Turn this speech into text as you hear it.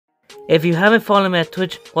If you haven't followed me at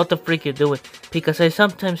Twitch, what the freak you doing? Because I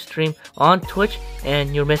sometimes stream on Twitch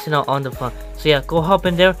and you're missing out on the fun. So yeah, go hop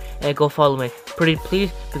in there and go follow me. Pretty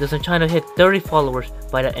please, because I'm trying to hit 30 followers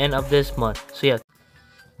by the end of this month. So yeah.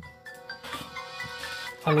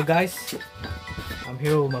 Hello guys, I'm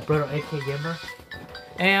here with my brother Akgamer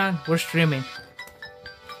and we're streaming.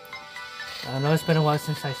 I know it's been a while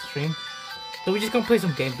since I streamed, so we're just gonna play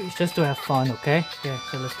some game beats just to have fun, okay? Yeah,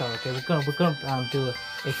 so let's start. Okay, we're gonna do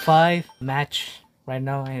a 5 match right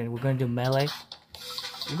now, and we're gonna do melee.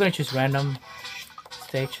 We're gonna choose random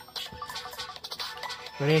stage.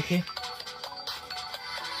 Ready, AK?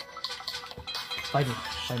 Fight me,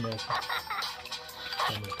 AK.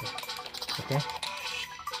 Fight me, okay?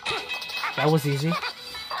 That was easy.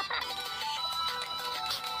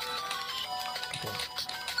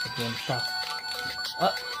 Okay, stop.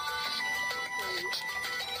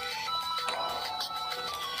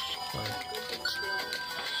 Sorry.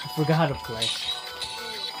 I forgot how to play.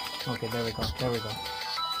 Okay, there we go.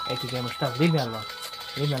 Akgamer, stop. Leave me alone.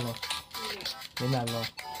 Leave me alone.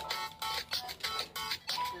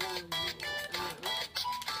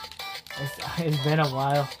 It's been a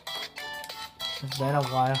while.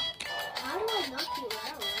 How do I knock you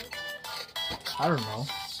out? I don't know.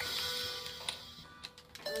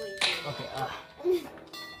 Okay,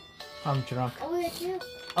 I'm drunk. Oh, wait, you.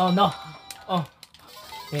 Oh no! Oh!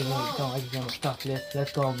 Hey, go, Akgamer, stop.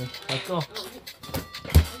 Let's go, me. Let's go.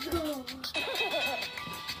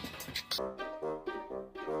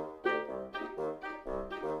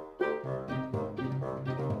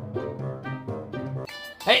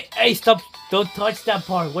 Hey, stop! Don't touch that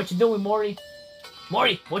part. What you doing, Mori?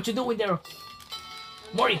 Mori, what you doing there?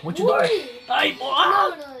 Mori, what you doing? Hey,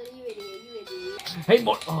 No, you idiot. Hey,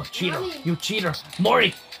 Mori. Oh, cheater. Mommy. You cheater.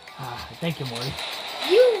 Mori. Thank you, Mori.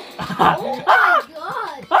 You! Oh my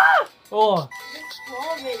god! Oh. Just fall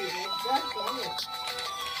already, man. God damn it.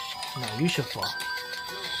 No, you should fall.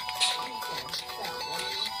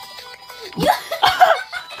 What was that?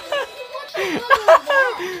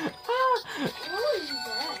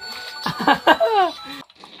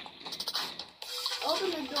 Open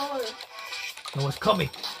the door. No one's coming.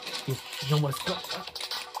 No one's coming.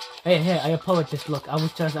 Hey, I apologize. Look, I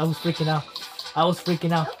was freaking out. Don't break the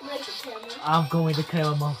camera. I'm going to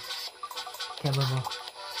camera mode.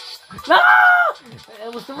 No!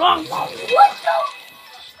 It was the wrong one. What the?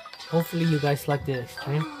 Hopefully you guys like the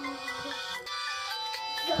stream.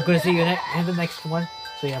 I'm gonna see you in the next one.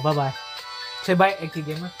 So yeah, bye. Say bye,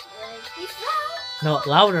 Akgamer. Peace out. No,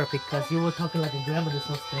 louder because you were talking like a grandma this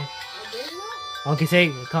whole thing. I did not. Okay,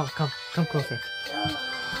 say come closer.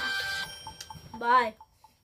 Bye.